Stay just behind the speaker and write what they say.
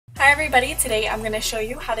Hi everybody, today I'm going to show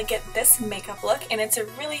you how to get this makeup look, and it's a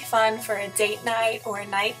really fun for a date night or a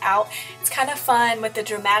night out. It's kind of fun with the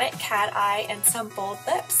dramatic cat eye and some bold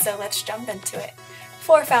lips, so let's jump into it.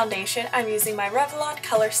 For foundation, I'm using my Revlon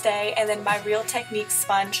Color Stay and then my Real Technique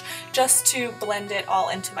sponge just to blend it all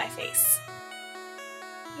into my face.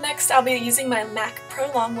 Next, I'll be using my MAC Pro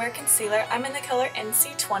Longwear Concealer. I'm in the color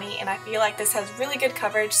NC20 and I feel like this has really good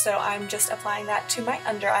coverage, so I'm just applying that to my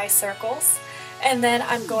under eye circles. And then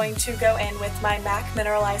I'm going to go in with my MAC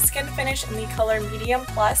Mineralized Skin Finish in the color Medium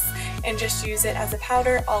Plus and just use it as a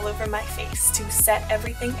powder all over my face to set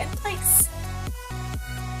everything in place.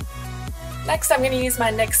 Next, I'm going to use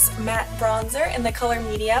my NYX Matte Bronzer in the color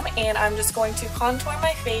Medium, and I'm just going to contour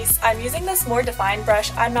my face. I'm using this more defined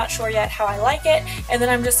brush. I'm not sure yet how I like it, and then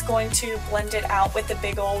I'm just going to blend it out with the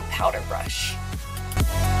big old powder brush.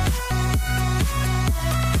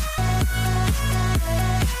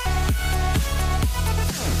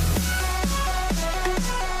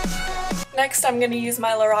 Next, I'm going to use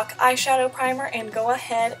my Lorac eyeshadow primer and go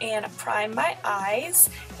ahead and prime my eyes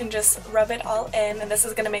and just rub it all in, and this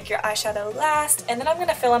is going to make your eyeshadow last. And then I'm going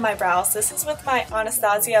to fill in my brows. This is with my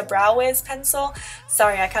Anastasia Brow Wiz pencil.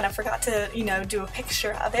 Sorry, I kind of forgot to, do a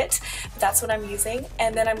picture of it, but that's what I'm using.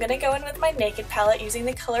 And then I'm going to go in with my Naked palette using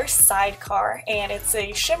the color Sidecar, and it's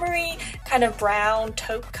a shimmery kind of brown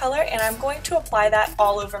taupe color, and I'm going to apply that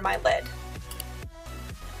all over my lid.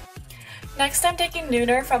 Next, I'm taking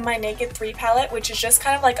Nooner from my Naked 3 palette, which is just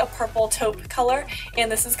kind of like a purple taupe color, and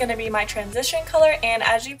this is going to be my transition color. And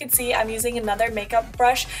as you can see, I'm using another makeup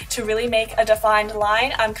brush to really make a defined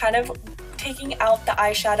line. I'm kind of taking out the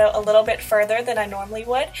eyeshadow a little bit further than I normally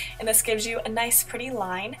would, and this gives you a nice pretty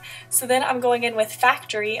line. So then I'm going in with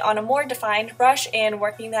Factory on a more defined brush and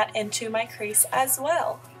working that into my crease as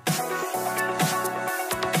well.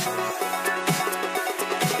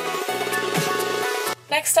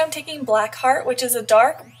 Next, I'm taking Black Heart, which is a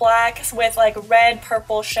dark black with like red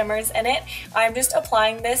purple shimmers in it. I'm just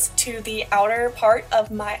applying this to the outer part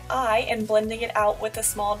of my eye and blending it out with a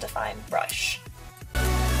small defined brush.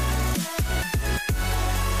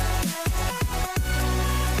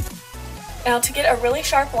 Now, to get a really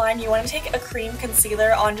sharp line, you want to take a cream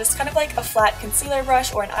concealer on just kind of like a flat concealer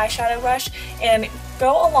brush or an eyeshadow brush and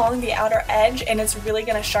go along the outer edge, and it's really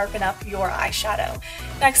going to sharpen up your eyeshadow.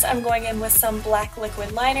 Next, I'm going in with some black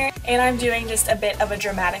liquid liner, and I'm doing just a bit of a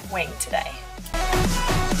dramatic wing today.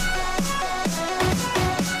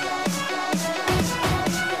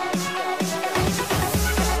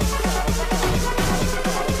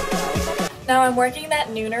 Now I'm working that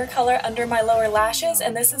Nooner color under my lower lashes,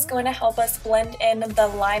 and this is going to help us blend in the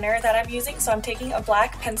liner that I'm using. So I'm taking a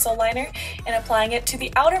black pencil liner and applying it to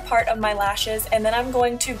the outer part of my lashes, and then I'm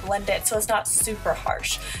going to blend it so it's not super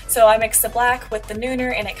harsh. So I mix the black with the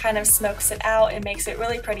Nooner and it kind of smokes it out and makes it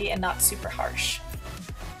really pretty and not super harsh.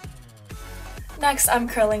 Next, I'm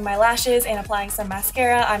curling my lashes and applying some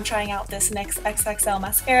mascara. I'm trying out this NYX XXL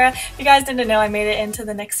mascara. If you guys didn't know, I made it into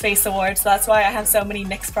the NYX Face Awards, so that's why I have so many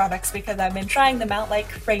NYX products, because I've been trying them out like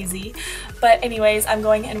crazy. But anyways, I'm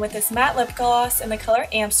going in with this matte lip gloss in the color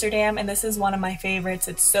Amsterdam, and this is one of my favorites.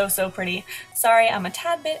 It's so pretty. Sorry, I'm a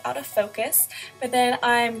tad bit out of focus, but then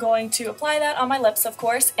I'm going to apply that on my lips, of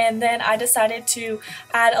course, and then I decided to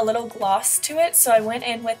add a little gloss to it, so I went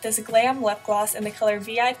in with this Glam lip gloss in the color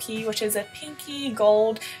VIP, which is a pinky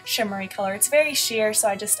gold shimmery color. It's very sheer, so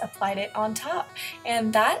I just applied it on top.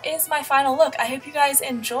 And that is my final look. I hope you guys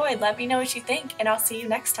enjoyed. Let me know what you think, and I'll see you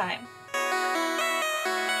next time.